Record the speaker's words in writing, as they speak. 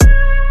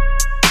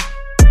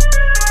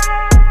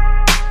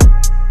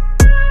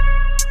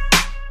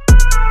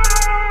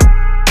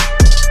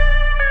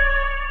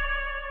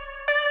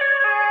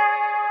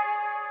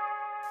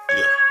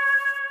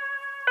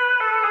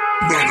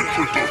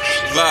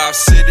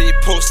City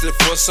posted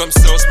for some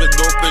salesmen,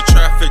 open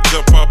traffic,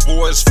 jump our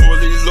boys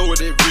fully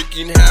loaded,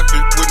 wreaking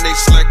havoc when they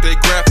select their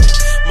graphic.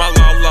 My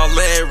la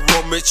land,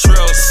 Roman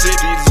trail,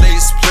 city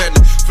lace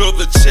planet, feel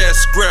the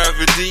chest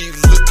gravity,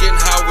 looking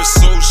how it's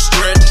so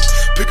stranded.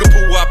 Pick up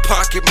who I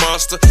pocket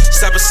monster,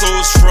 stabbing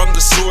souls from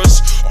the source.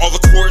 All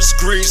the quartz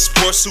green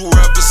sports,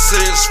 whoever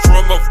says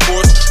from, of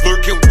course,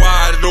 lurking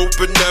wide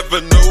open,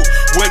 never know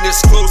when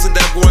it's closing.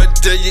 That one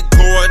day you're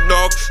going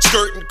off,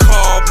 skirting,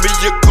 call me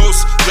a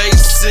ghost. Late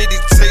city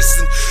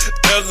tasting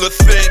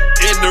elephant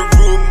in the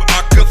room.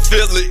 I could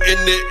feel it in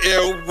the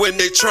air when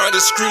they trying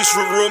to screech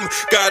for room.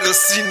 Got a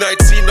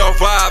C19 on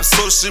vibe,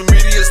 social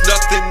media's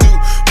nothing new.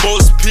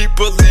 Most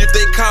people leave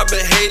they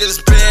comment,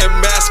 haters band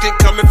masking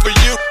coming for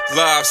you.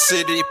 Live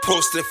city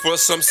posted for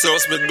some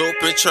salesmen,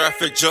 open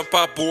traffic, jump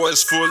out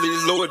boys fully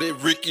loaded,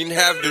 wreaking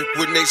havoc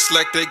when they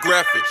select their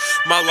graphic.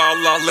 My la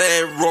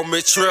land,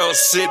 Roman trail,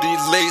 city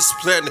lace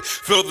planet,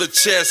 feel the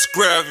chest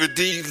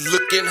gravity,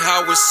 looking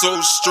how it's so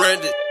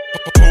stranded.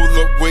 Hold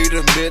up, wait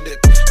a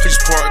minute, please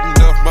pardon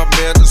of my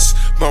manners.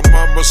 My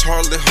mama's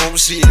hardly home,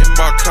 she in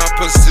my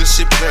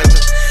composition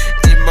planner.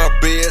 In my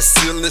bed,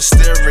 ceiling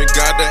staring,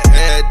 got an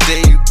ad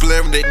day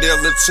blaring. They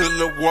nail it to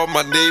the wall,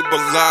 my neighbor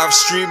live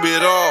stream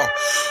it all.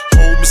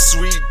 Home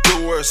sweet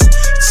doors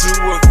to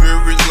a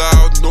very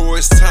loud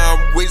noise. Time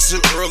waits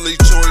till early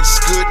joints,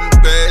 good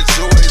and bad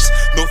joys.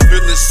 No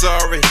feeling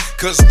sorry,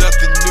 cause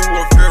nothing new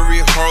or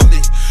very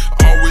hardly.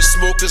 Always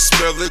smoking,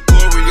 smelling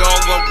glory,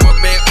 all on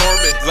one man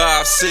army.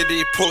 Live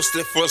city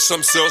posted for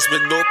some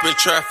salesmen, open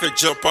traffic,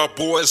 jump out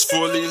boys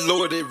fully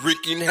loaded,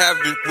 wreaking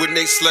havoc when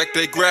they select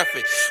their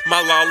graphic.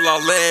 My la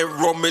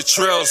land, Roman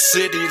trail,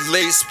 city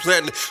lace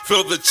planet,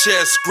 feel the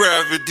chest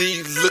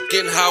gravity,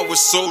 looking how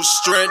it's so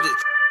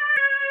stranded.